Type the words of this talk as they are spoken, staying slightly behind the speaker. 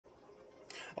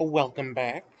Welcome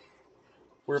back.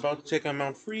 We're about to take on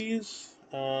Mount Freeze.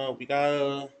 We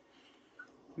gotta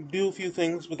do a few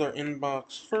things with our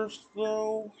inbox first,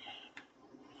 though.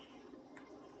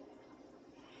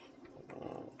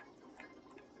 Uh,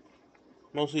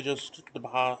 Mostly just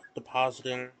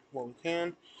depositing what we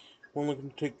can. We're only gonna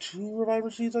take 2 Reviver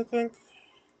Seeds, I think.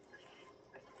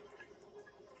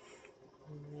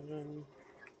 And then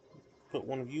put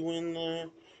one of you in there.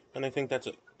 And I think that's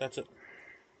it. That's it.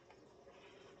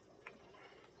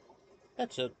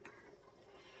 That's it.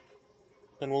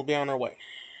 Then we'll be on our way.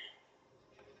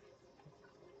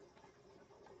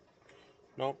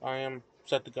 Nope, I am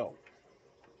set to go.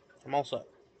 I'm all set.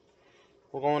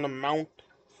 We're going to Mount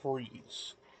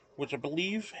Freeze, which I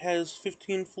believe has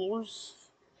 15 floors.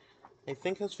 I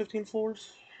think has 15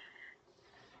 floors.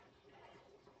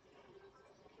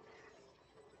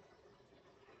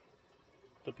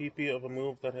 The PP of a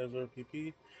move that has their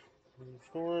PP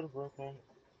stored.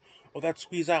 Oh, that's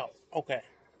squeeze out. Okay.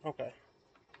 Okay.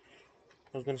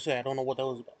 I was gonna say I don't know what that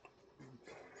was about.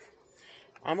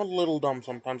 I'm a little dumb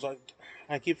sometimes.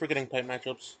 I keep forgetting type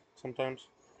matchups sometimes,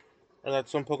 or that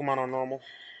some Pokemon are normal.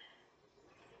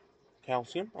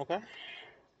 Calcium. Okay.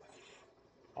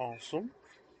 Awesome.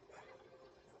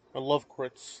 I love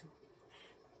crits.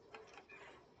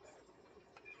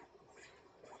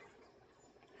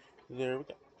 There we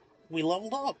go. We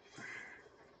leveled up.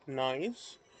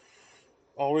 Nice.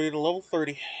 Already to level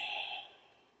 30.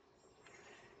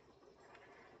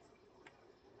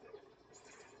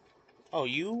 Oh,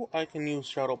 you I can use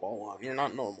Shadow Ball on. You're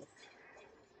not normal.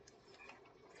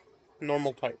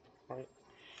 Normal type, right?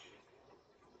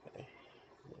 Okay.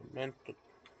 Meant to...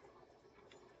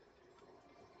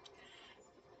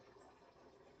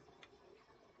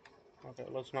 Okay,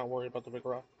 let's not worry about the big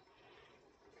rock.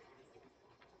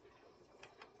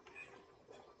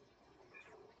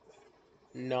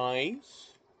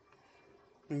 Nice.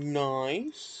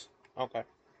 Nice. Okay.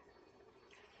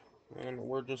 And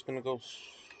we're just gonna go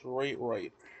straight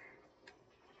right.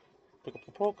 Pick up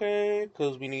the Poke,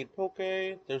 because we need Poke.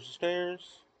 There's the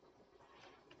stairs.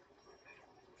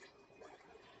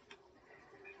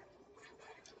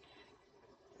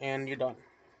 And you're done.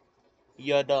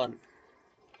 You're done.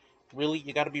 Really?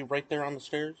 You gotta be right there on the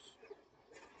stairs?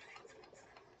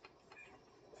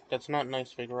 That's not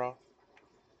nice, Figueroa.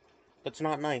 That's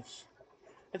not nice.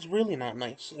 It's really not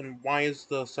nice. And why is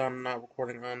the sound not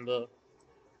recording on the...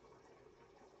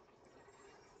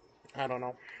 I don't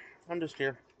know. I'm just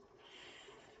here.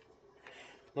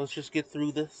 Let's just get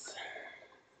through this.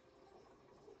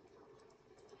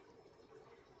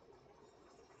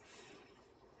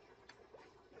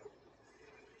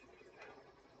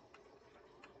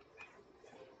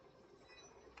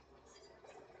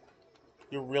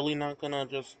 You're really not gonna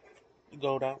just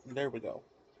go down? There we go.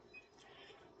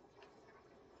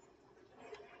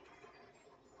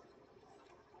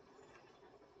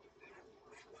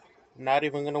 Not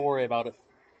even gonna worry about it.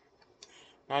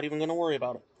 Not even gonna worry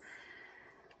about it.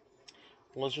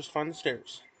 Let's just find the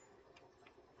stairs.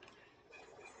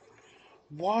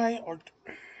 Why are...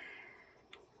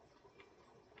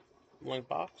 Link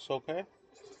box, okay.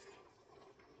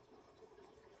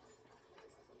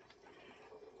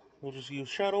 We'll just use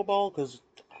Shadow Ball, because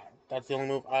that's the only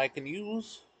move I can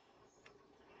use.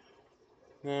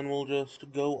 Then we'll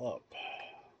just go up.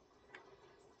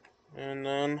 And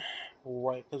then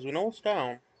right, because we know it's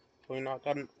down. So we not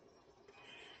gotten...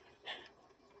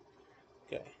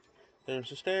 Okay. There's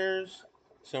the stairs.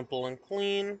 Simple and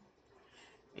clean.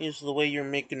 Is the way you're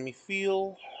making me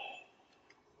feel.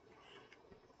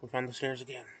 We found the stairs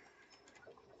again.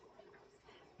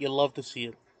 You love to see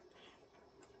it.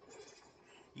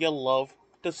 You love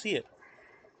to see it.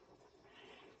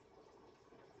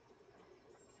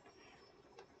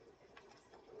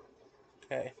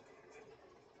 Okay.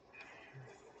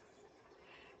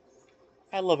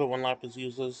 I love it when Lapis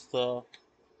uses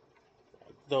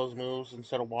those moves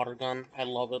instead of Water Gun. I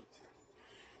love it.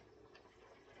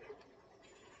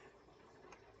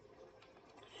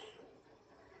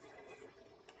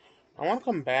 I want to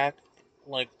come back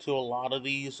like to a lot of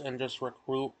these and just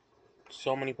recruit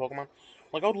so many Pokemon.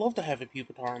 Like I would love to have a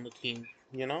Pupitar on the team,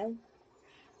 you know?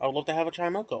 I would love to have a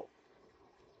Chimecho.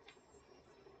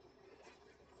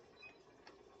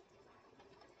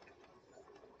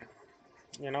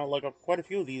 You know, like quite a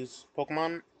few of these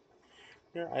Pokemon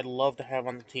here I'd love to have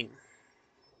on the team.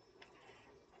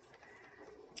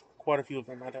 Quite a few of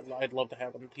them I'd love to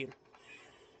have on the team.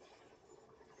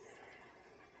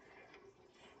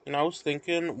 And I was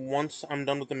thinking once I'm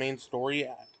done with the main story,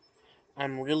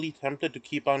 I'm really tempted to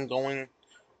keep on going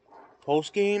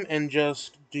post game and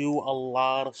just do a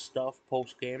lot of stuff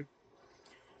post game.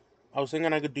 I was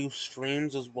thinking I could do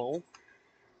streams as well,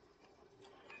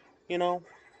 you know?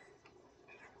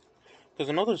 Because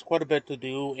I know there's quite a bit to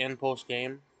do in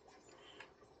post-game.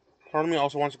 Part of me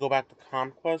also wants to go back to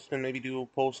Conquest and maybe do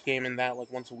post-game in that,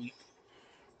 like, once a week,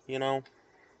 you know?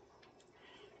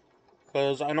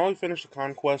 Because I know I finished the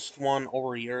Conquest one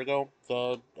over a year ago,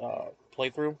 the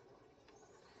playthrough.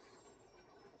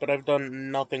 But I've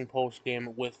done nothing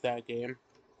post-game with that game.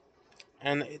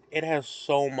 And it has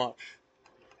so much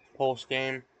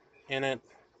post-game in it.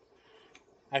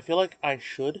 I feel like I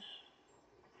should.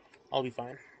 I'll be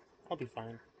fine. I'll be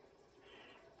fine.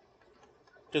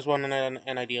 Just wanted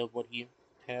an idea of what he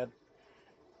had.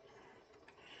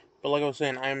 But like I was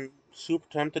saying, I'm super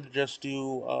tempted to just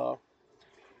do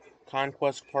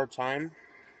Conquest part-time.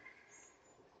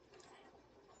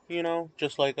 You know,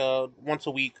 just like once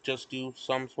a week, just do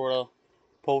some sort of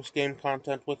post-game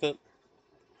content with it.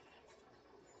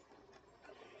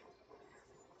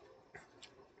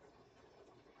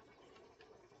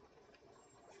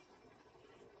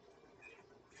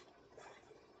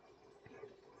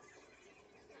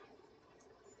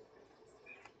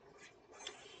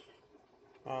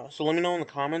 So let me know in the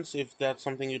comments if that's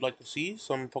something you'd like to see,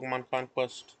 some Pokemon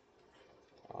Conquest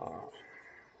uh,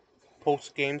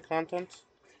 post-game content,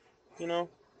 you know?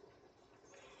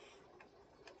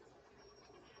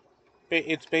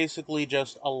 It's basically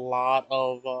just a lot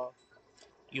of,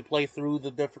 you play through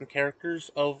the different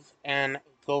characters of, and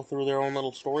go through their own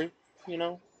little story, you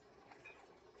know?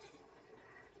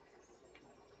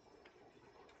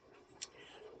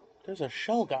 There's a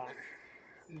Shelgon.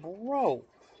 Bro.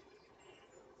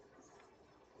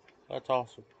 That's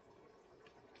awesome.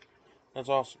 That's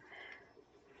awesome.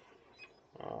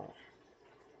 Uh,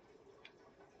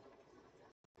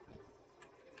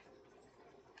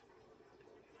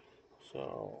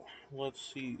 so, let's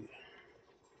see.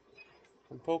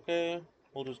 From Poke,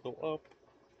 we'll just go up.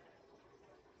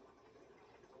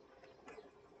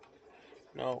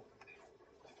 No.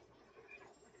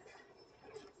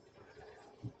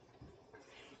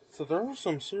 So there are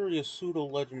some serious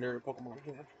pseudo-legendary Pokemon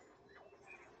here.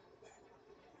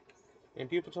 And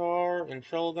Pupitar and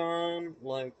Shelgon,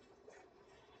 like,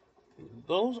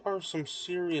 those are some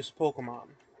serious Pokemon,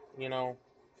 you know?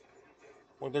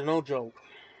 Like, they're no joke.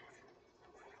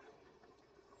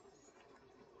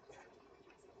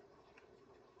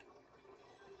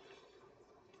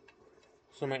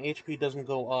 So my HP doesn't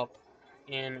go up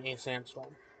in a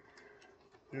sandstorm.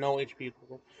 No HP.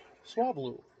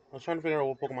 Swablu. I was trying to figure out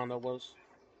what Pokemon that was.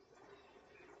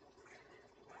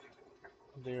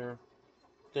 There.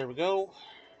 There we go.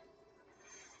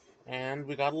 And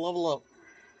we got a level up.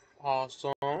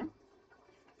 Awesome.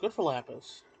 Good for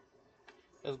Lapis.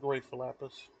 That's great for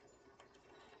Lapis.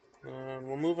 And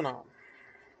we're moving on.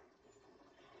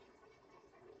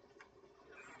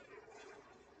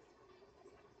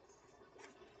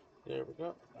 There we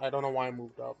go. I don't know why I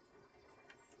moved up.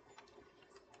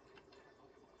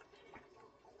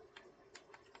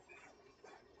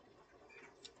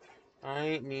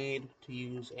 I need to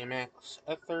use a max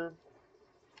Ether.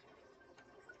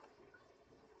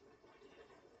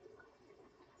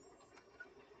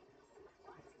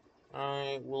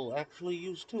 I will actually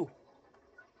use 2.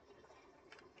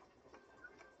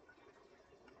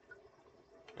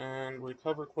 And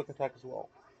recover quick attack as well.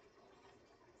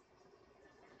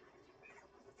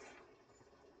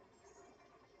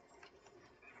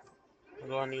 I'll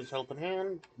go ahead and use Helping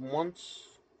Hand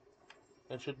once.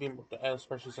 That should be,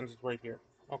 especially since it's right here.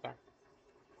 Okay.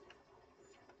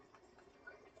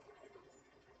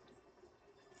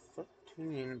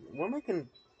 13. We're making...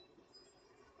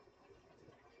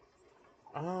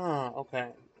 Ah,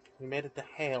 okay. We made it to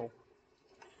Hail.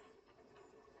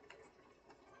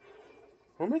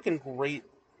 We're making great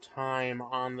time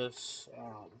on this,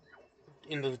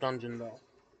 in this dungeon, though.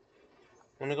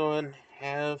 I'm gonna go ahead and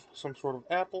have some sort of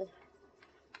apple.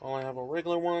 Well, I have a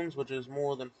regular ones, which is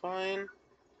more than fine.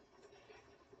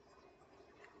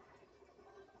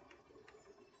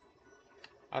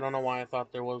 I don't know why I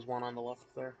thought there was one on the left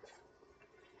there.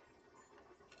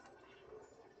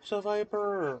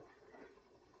 Seviper!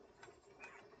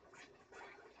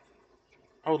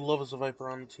 I would love a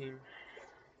Seviper on the team.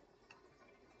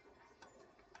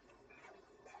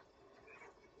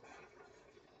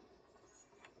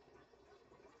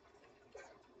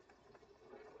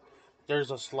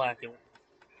 There's a Slacking.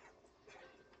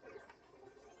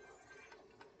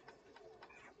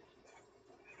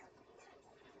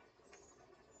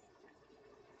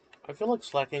 I feel like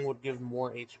Slacking would give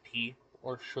more HP,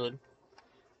 or should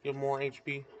give more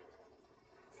HP,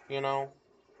 you know?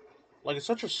 Like, it's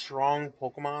such a strong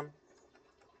Pokemon.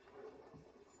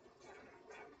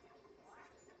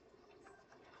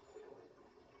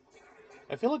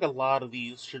 I feel like a lot of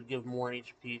these should give more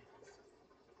HP.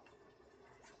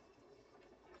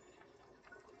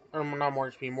 Or not more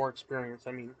HP, more experience.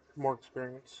 I mean, more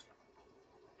experience.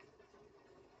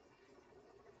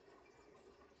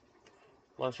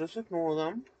 Let's just ignore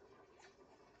them.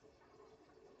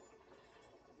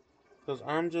 Because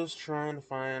I'm just trying to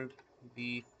find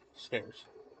the stairs.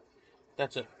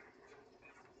 That's it.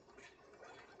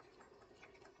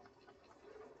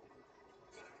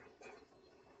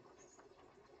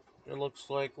 It looks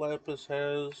like Lapis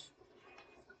has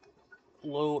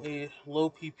low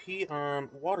PP on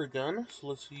water gun, so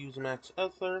let's use max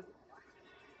ether.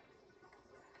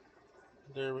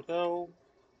 There we go.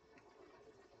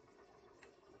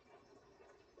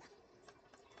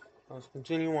 Let's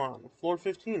continue on. Floor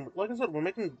 15. Like I said, we're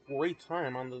making great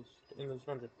time on this in this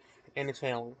dungeon, and it's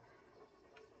hailing.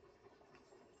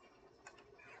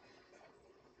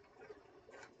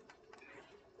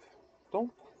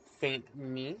 Don't faint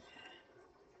me.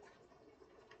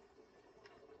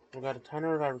 We got a ton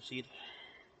of reviver seed.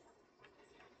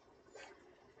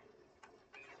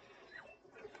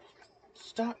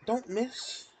 Stop! Don't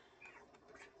miss.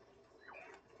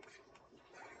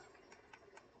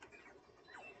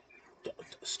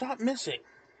 Stop missing.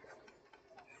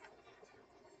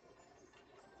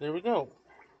 There we go.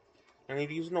 I need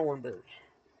to use an orange berry.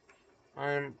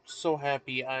 I'm so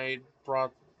happy I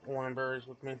brought orange berries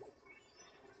with me.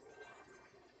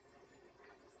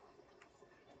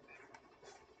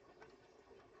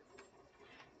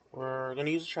 We're gonna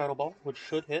use a shadow ball, which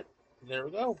should hit. There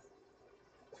we go.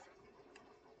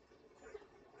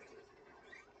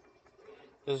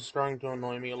 This is starting to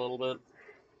annoy me a little bit.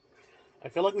 I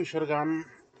feel like we should have gone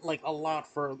like a lot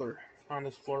further on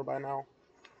this floor by now.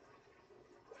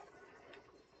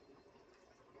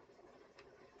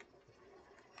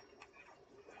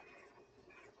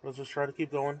 Let's just try to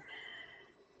keep going.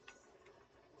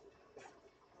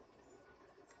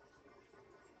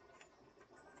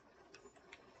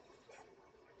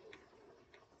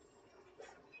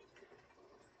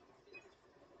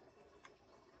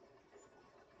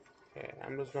 Okay,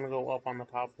 I'm just gonna go up on the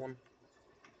top one.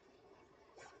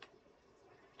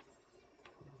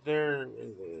 There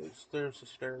it is. There's the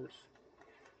stairs.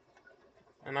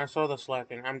 And I saw the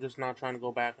slacking. I'm just not trying to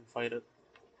go back and fight it.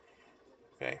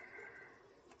 Okay.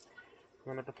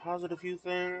 I'm gonna deposit a few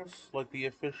things, like the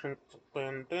efficient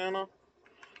bandana.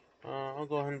 I'll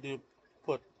go ahead and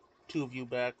put 2 of you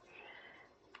back.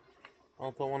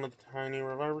 I'll put one of the tiny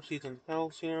reviver seeds and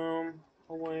calcium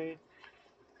away.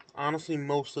 Honestly,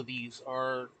 most of these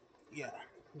are, yeah,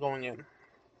 going in.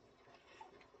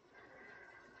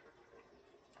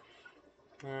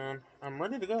 And I'm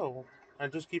ready to go. I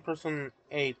just keep pressing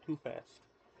A too fast.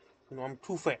 You know, I'm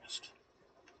too fast.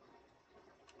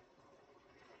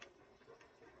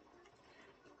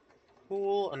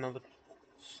 Cool, another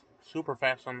super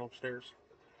fast on those stairs.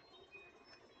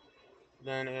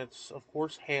 Then it's, of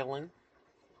course, hailing.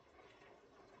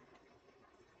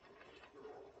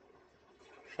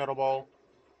 Shadow Ball.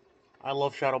 I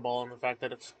love Shadow Ball and the fact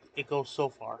that it goes so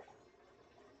far.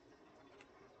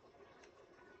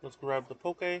 Let's grab the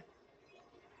Poke.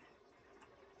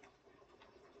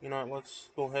 You know what, let's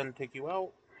go ahead and take you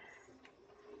out.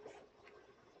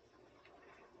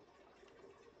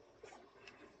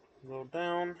 Go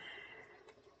down.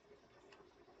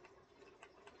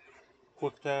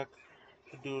 Quick attack.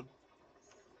 The dude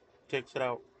takes it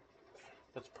out.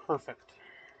 That's perfect.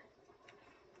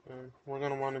 And we're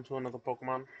gonna run into another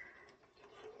Pokemon.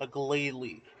 A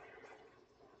Glalie.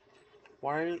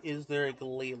 Why is there a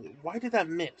Glalie? Why did that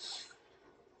miss?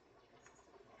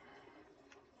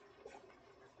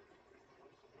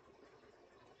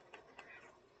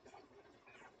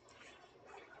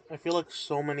 I feel like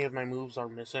so many of my moves are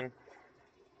missing.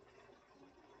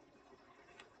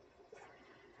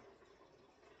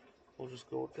 We'll just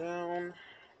go down.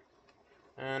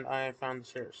 And I found the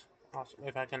stairs. Awesome.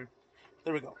 If I can...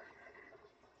 There we go.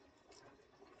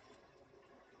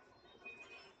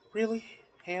 Really?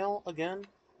 Hail again?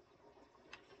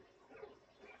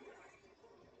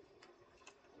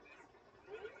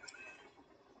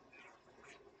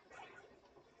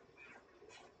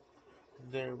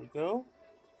 There we go.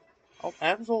 Oh,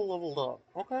 Absol leveled up.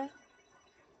 Okay.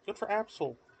 Good for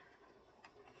Absol.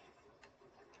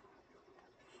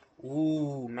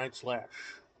 Ooh, Night Slash.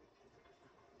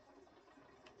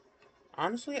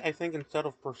 Honestly, I think instead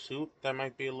of Pursuit, that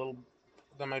might be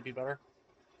better.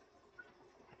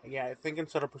 Yeah, I think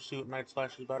instead of Pursuit, Night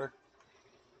Slash is better.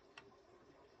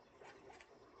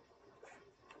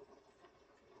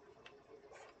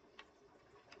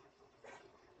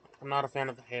 I'm not a fan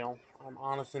of the hail. I'm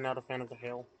honestly not a fan of the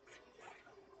hail.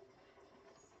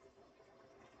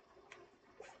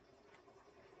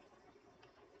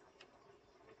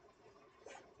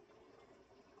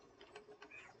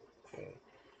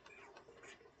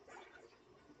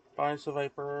 Bye,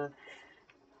 Seviper.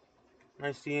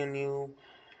 Nice seeing you.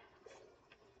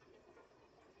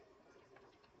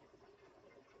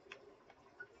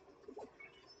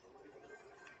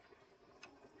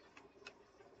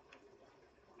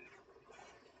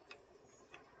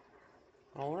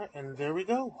 Alright, and there we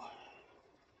go.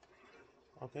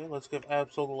 Okay, let's give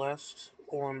Absol the last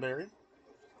Oranberry.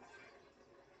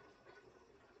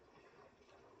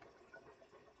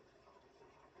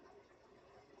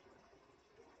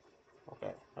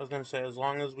 Okay, I was gonna say, as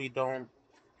long as we don't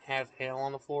have hail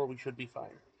on the floor, we should be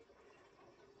fine.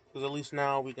 Because at least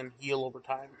now we can heal over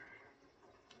time.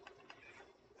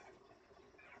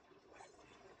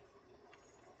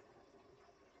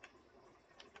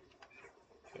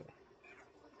 Okay.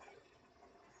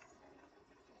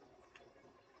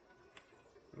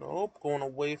 Nope, going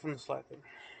away from the Slacker.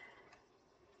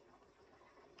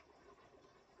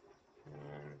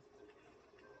 And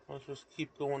let's just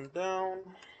keep going down.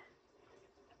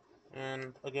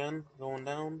 And again, going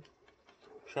down.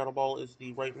 Shadow Ball is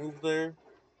the right move there.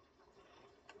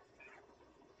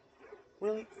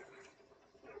 Really?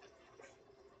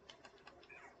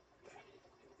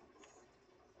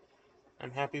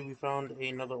 I'm happy we found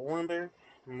another Oranberry.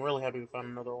 I'm really happy we found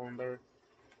another Oranberry.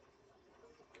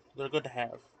 They're good to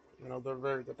have. You know, they're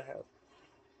very good to have.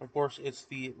 Of course, it's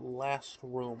the last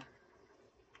room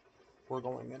we're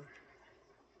going in.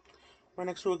 Right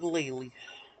next to a Glalie.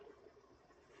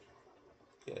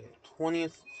 Okay,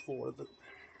 20th floor.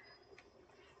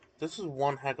 This is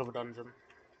one heck of a dungeon.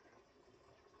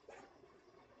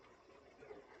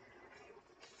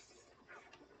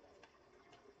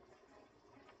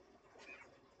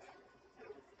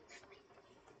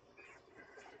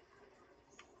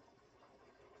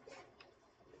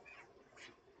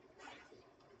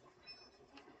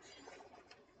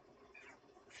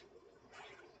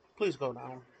 Please go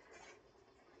down.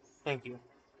 Thank you.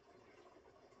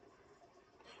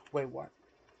 Wait, what?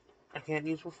 I can't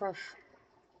use refresh.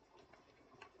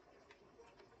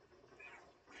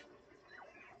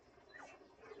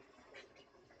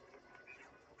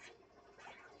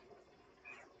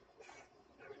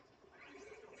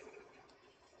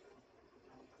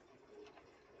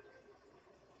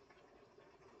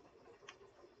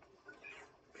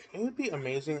 It would be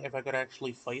amazing if I could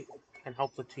actually fight and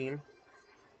help the team.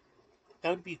 That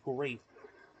would be great.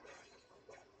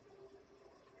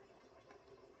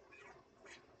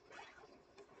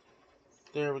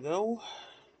 There we go.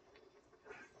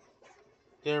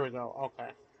 There we go.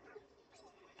 Okay.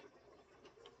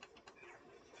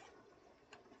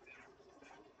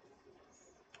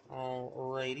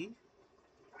 Alrighty.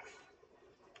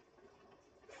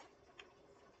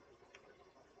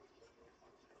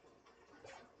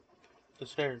 The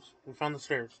stairs. We found the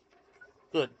stairs.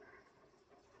 Good.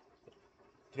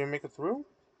 Did we make it through?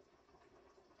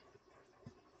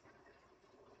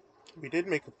 We did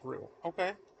make it through.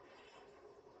 Okay.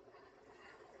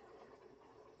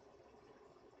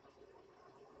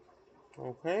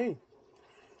 Okay.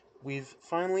 We've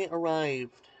finally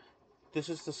arrived. This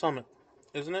is the summit,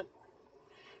 isn't it?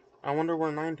 I wonder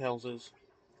where Ninetales is.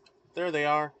 There they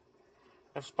are.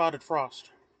 I've spotted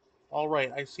Frost.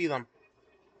 Alright, I see them.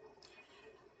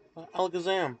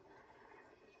 Alakazam.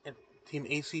 And Team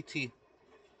ACT.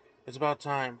 It's about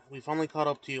time. We finally caught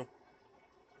up to you.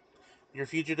 Your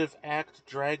fugitive act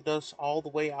dragged us all the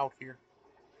way out here.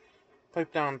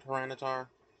 Pipe down, Tyranitar.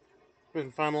 We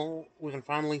can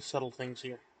finally settle things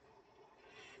here.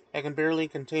 I can barely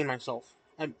contain myself.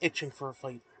 I'm itching for a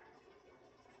fight.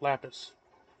 Lapis,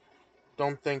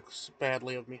 don't think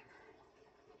badly of me.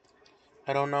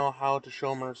 I don't know how to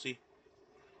show mercy.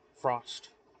 Frost,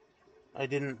 I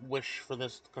didn't wish for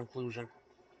this conclusion.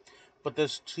 But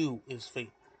this too is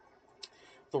fate.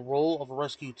 The role of a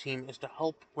rescue team is to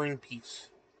help bring peace.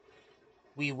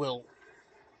 We will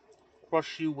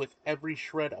crush you with every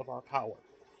shred of our power.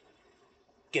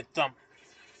 Get them.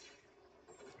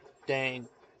 Dang.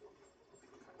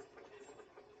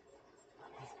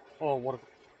 Oh, what a...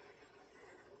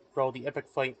 Bro, the epic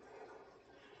fight.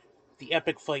 The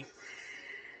epic fight.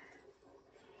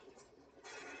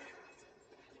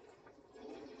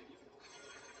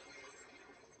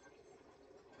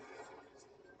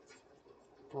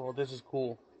 Bro, this is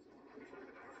cool.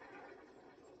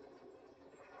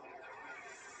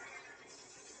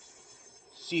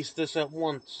 Cease this at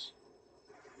once.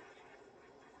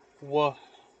 What?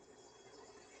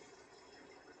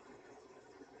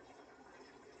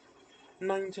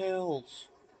 Ninetales.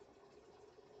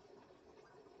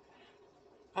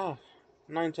 Ah,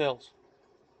 Ninetales.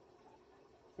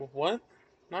 What?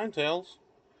 Ninetales?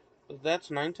 That's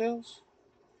Ninetales?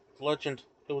 Legend.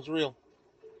 It was real.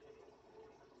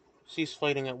 Cease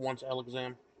fighting at once,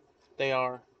 Alakazam. They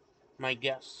are my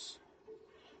guests.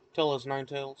 Tell us,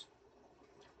 Ninetales,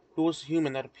 who was the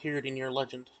human that appeared in your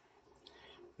legend?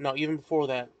 Now, even before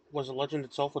that, was the legend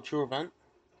itself a true event?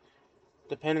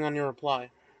 Depending on your reply,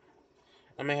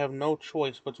 I may have no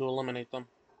choice but to eliminate them.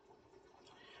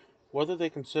 Whether they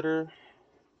consider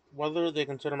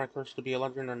my curse to be a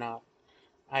legend or not,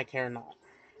 I care not.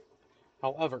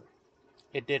 However,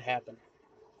 it did happen.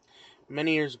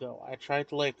 Many years ago, I tried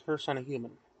to lay a curse on a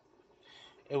human.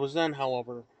 It was then,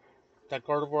 however, that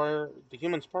Gardevoir, the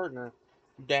human's partner,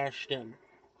 dashed in.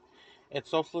 It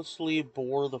selflessly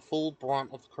bore the full brunt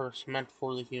of the curse meant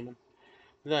for the human.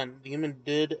 Then, the human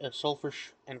did a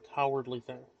selfish and cowardly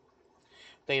thing.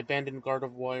 They abandoned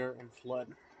Gardevoir and fled.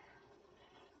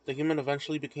 The human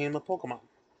eventually became a Pokemon.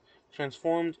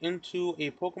 Transformed into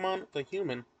a Pokemon, the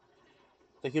human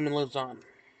lives on.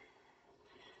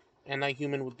 And that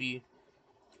human would be,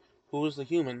 who is the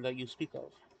human that you speak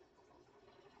of?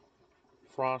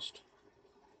 Frost,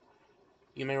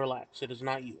 you may relax. It is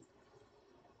not you.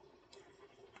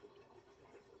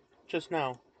 Just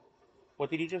now, what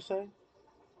did you just say?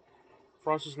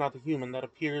 Frost is not the human that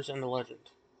appears in the legend.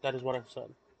 That is what I said.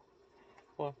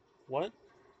 What? What?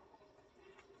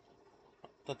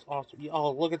 That's awesome.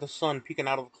 Oh, look at the sun peeking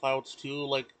out of the clouds too,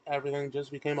 like everything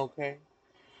just became okay.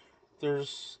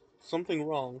 There's something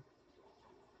wrong.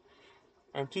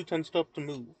 I'm too tensed up to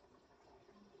move.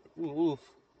 Ooh, oof.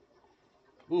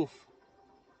 Oof.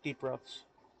 Deep breaths.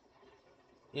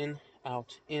 In,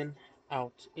 out, in,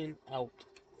 out, in, out.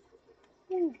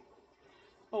 Ooh.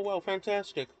 Oh wow,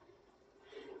 fantastic.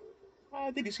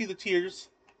 Ah, did you see the tears?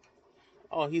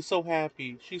 Oh, he's so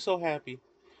happy. She's so happy.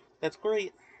 That's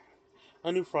great.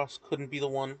 I knew Frost couldn't be the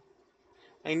one.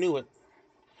 I knew it.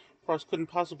 Frost couldn't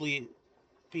possibly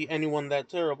be anyone that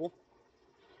terrible.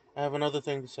 I have another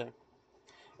thing to say.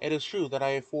 It is true that I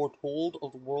have foretold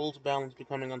of the world's balance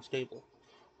becoming unstable.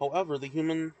 However, the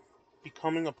human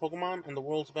becoming a Pokemon and the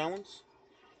world's balance,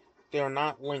 they are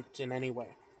not linked in any way.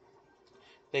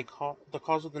 The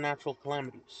cause of the natural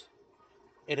calamities.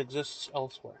 It exists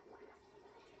elsewhere.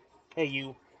 Hey,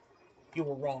 you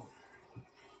were wrong.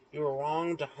 You were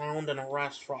wrong to hound and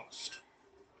harass Frost.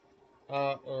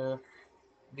 Or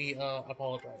we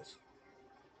apologize.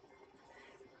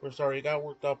 We're sorry you got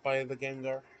worked up by the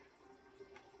Gengar.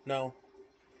 No,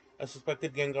 I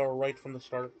suspected Gengar right from the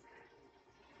start.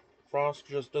 Frost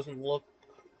just doesn't look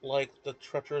like the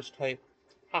treacherous type.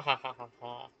 Ha ha ha ha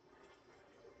ha.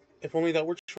 If only that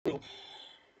were true.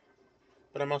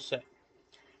 But I must say,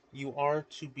 you are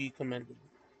to be commended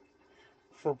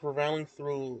for prevailing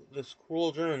through this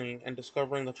cruel journey and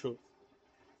discovering the truth.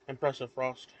 Impressive,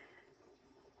 Frost.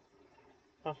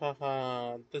 Ha ha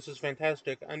ha. This is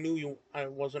fantastic. I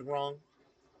wasn't wrong.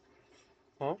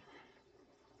 Huh?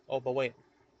 Oh, but wait.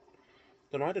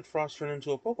 Then why did Frost turn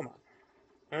into a Pokemon?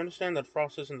 I understand that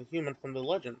Frost isn't the human from the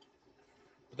legend,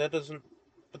 but that doesn't.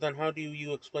 But then how do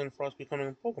you explain Frost becoming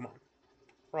a Pokemon?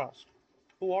 Frost,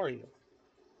 who are you?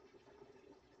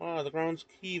 Ah, the ground's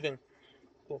heaving.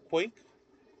 A quake?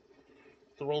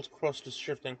 The world's crust is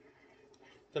shifting.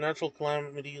 The natural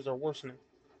calamities are worsening.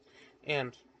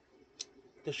 And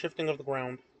the shifting of the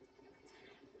ground,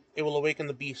 it will awaken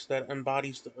the beast that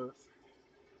embodies the earth.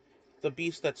 The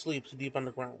beast that sleeps deep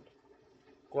underground.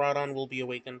 Groudon will be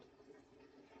awakened.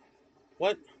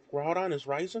 What? Groudon is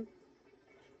rising?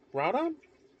 Groudon?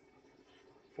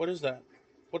 What is that?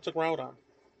 What's a Groudon?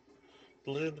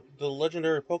 The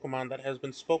legendary Pokemon that has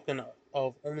been spoken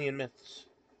of only in myths.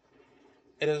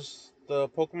 It is the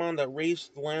Pokemon that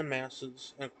raised the land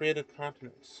masses and created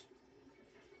continents.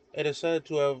 It is said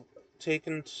to have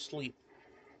taken to sleep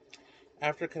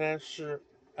after,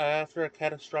 after a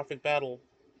catastrophic battles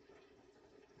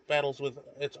with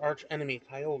its arch enemy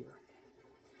Kyogre.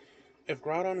 If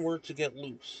Groudon were to get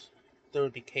loose, there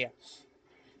would be chaos.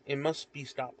 It must be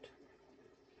stopped.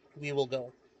 We will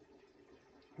go.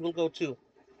 We'll go too.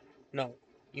 No,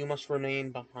 you must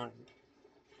remain behind.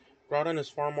 Groudon is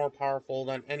far more powerful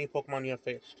than any Pokemon you have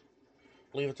faced.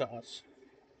 Leave it to us.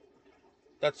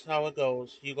 That's how it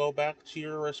goes. You go back to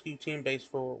your rescue team base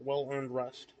for well-earned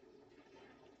rest.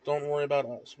 Don't worry about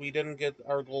us. We didn't get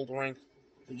our gold rank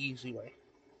the easy way.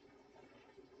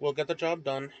 We'll get the job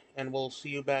done, and we'll see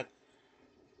you back,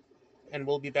 and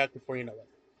we'll be back before you know it.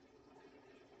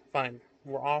 Fine.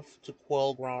 We're off to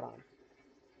quell Groudon.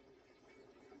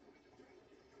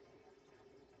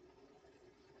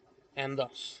 And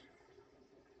thus,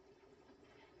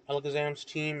 Alakazam's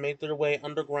team made their way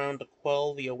underground to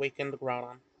quell the awakened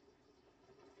Groudon.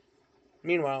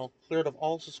 Meanwhile, cleared of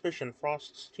all suspicion,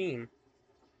 Frost's team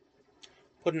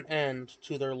put an end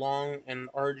to their long and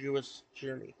arduous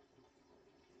journey.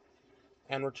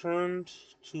 and returned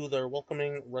to their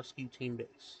welcoming rescue team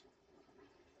base.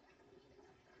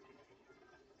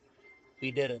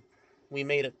 We did it. We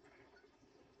made it.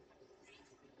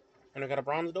 And I got a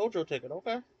bronze dojo ticket,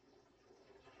 okay.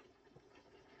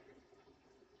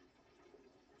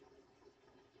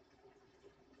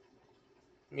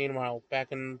 Meanwhile,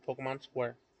 back in Pokemon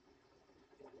Square.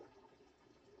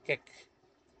 Kick.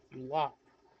 You lot.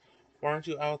 Why aren't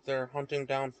you out there hunting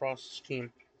down Frost's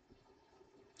team?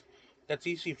 That's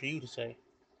easy for you to say.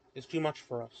 It's too much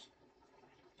for us.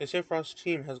 They say Frost's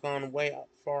team has gone way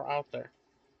far out there.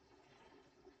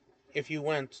 If you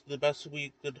went, the best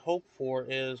we could hope for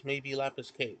is maybe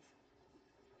Lapis Cave.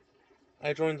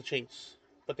 I joined the chase,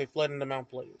 but they fled into Mount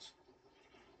Blaze.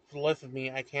 For the life of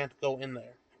me, I can't go in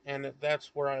there, and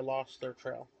that's where I lost their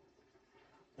trail.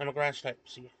 I'm a grass type,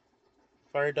 see.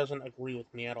 Fire doesn't agree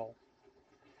with me at all.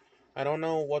 I don't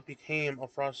know what became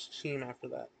of Frost's team after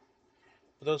that.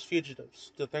 But those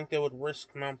fugitives, to think they would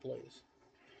risk Mount Blaze.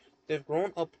 They've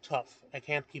grown up tough. I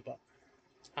can't keep up.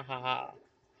 Ha ha ha.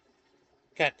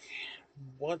 Keck,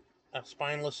 what a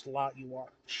spineless lot you are.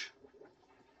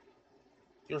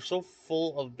 You're so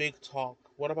full of big talk.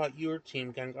 What about your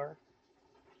team, Gengar?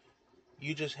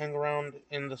 You just hang around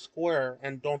in the square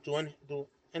and don't do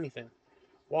anything.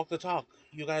 Walk the talk.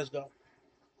 You guys go.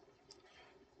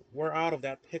 We're out of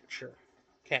that picture,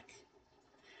 Keck.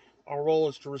 Our role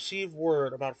is to receive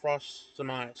word about Frost's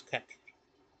demise, Keck.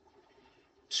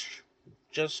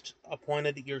 Just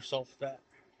appointed yourself that.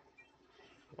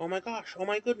 Oh my gosh, oh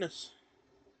my goodness.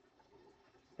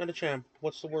 Medicham,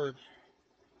 what's the word?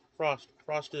 Frost.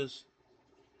 Frost is.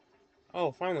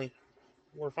 Oh, finally.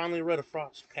 We're finally rid of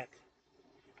Frost, Keck.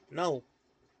 No,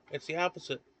 it's the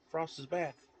opposite. Frost is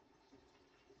back.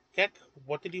 Keck,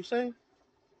 what did you say?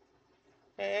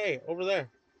 Hey, over there.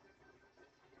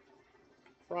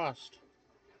 Frost.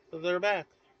 They're back.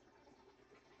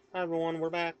 Hi everyone, we're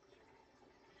back.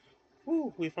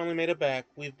 Whew, we finally made it back.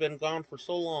 We've been gone for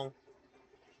so long.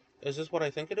 Is this what I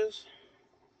think it is?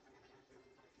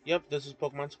 Yep, this is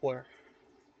Pokemon Square.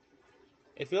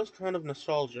 It feels kind of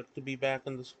nostalgic to be back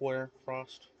in the square,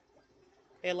 Frost.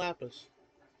 Hey, Lapis.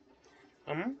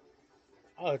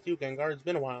 Oh, it's you, Gengar. It's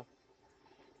been a while.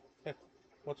 Heck,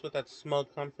 what's with that smug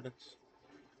confidence?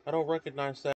 I don't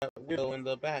recognize that weirdo in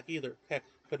the back either. Heck,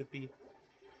 could it be?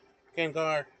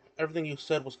 Gengar, everything you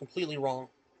said was completely wrong.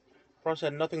 Frost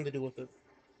had nothing to do with it.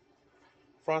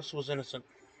 Frost was innocent.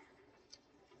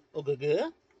 Okay?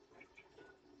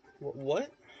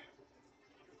 What?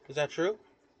 Is that true?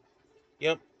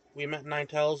 Yep, we met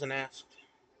Ninetales and asked.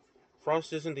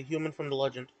 Frost isn't a human from the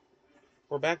legend.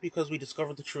 We're back because we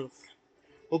discovered the truth.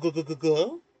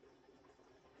 Okay?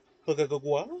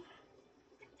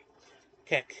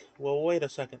 Keck, well, wait a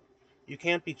second. You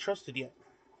can't be trusted yet.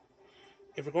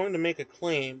 If we're going to make a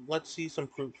claim, let's see some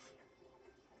proof.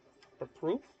 But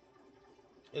proof?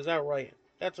 Is that right?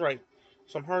 That's right.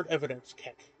 Some hard evidence,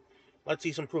 Keck. Let's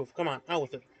see some proof. Come on, out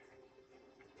with it.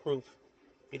 Proof.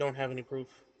 You don't have any proof,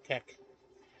 Keck.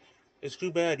 It's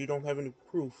too bad you don't have any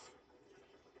proof.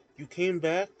 You came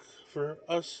back for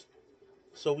us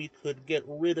so we could get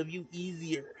rid of you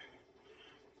easier.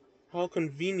 How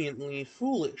conveniently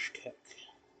foolish, Keck.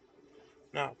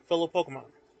 Now, fellow Pokemon,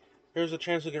 here's a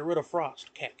chance to get rid of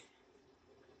Frost, Keck.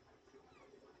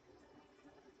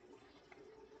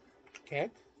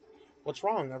 Keck? What's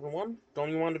wrong, everyone?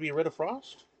 Don't you want to be rid of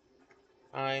Frost?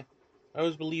 I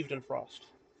always believed in Frost.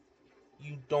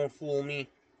 You don't fool me.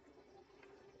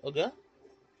 Okay?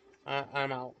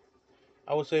 I'm out.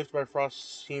 I was saved by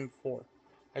Frost's Team 4.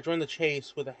 I joined the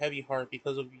chase with a heavy heart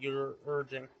because of your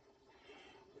urging.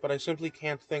 But I simply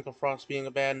can't think of Frost being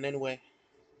a bad in any way.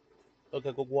 Okay,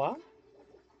 what?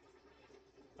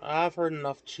 I've heard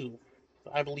enough too.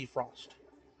 I believe Frost.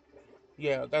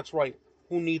 Yeah, that's right.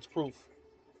 Who needs proof?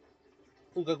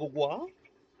 Okay, what?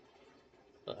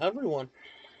 Everyone.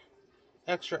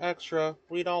 Extra, extra.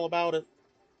 Read all about it.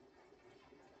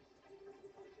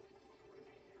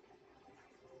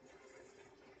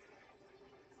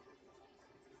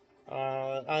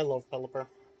 I love Pelipper.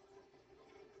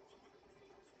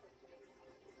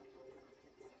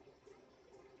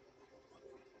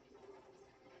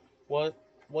 What?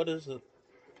 What is it?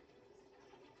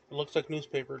 It looks like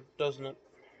newspaper, doesn't it?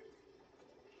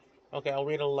 Okay, I'll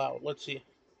read it aloud. Let's see.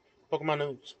 Pokemon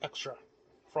News. Extra.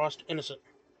 Frost innocent.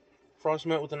 Frost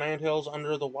met with the Ninetales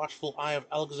under the watchful eye of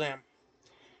Alakazam,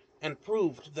 and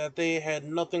proved that they had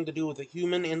nothing to do with the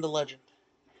human in the legend.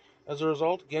 As a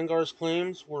result, Gengar's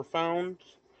claims were found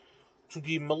to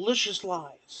be malicious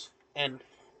lies, and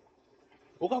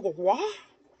Ogagwa,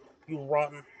 you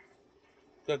rotten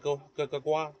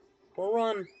Gagagwa, or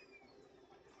run.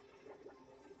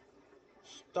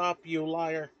 Stop, you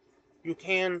liar. You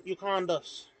conned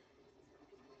us.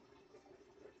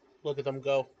 Look at them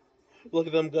go. Look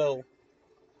at them go.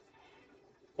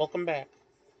 Welcome back.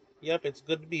 Yep, it's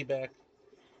good to be back.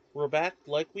 We're back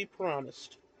like we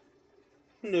promised.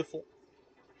 Niffle.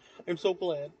 I'm so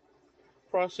glad.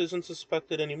 Frost isn't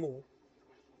suspected anymore.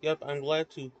 Yep, I'm glad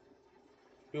too.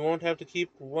 We won't have to keep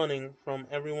running from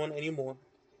everyone anymore.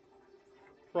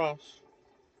 Frost,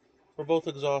 we're both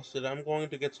exhausted. I'm going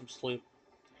to get some sleep.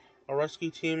 Our rescue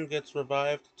team gets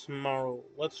revived tomorrow.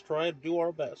 Let's try to do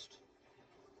our best.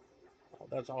 Oh,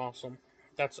 that's awesome.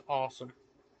 That's awesome.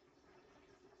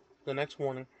 The next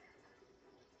morning,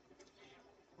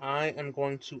 I am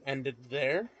going to end it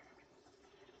there,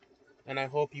 and I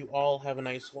hope you all have a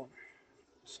nice one.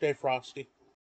 Stay frosty.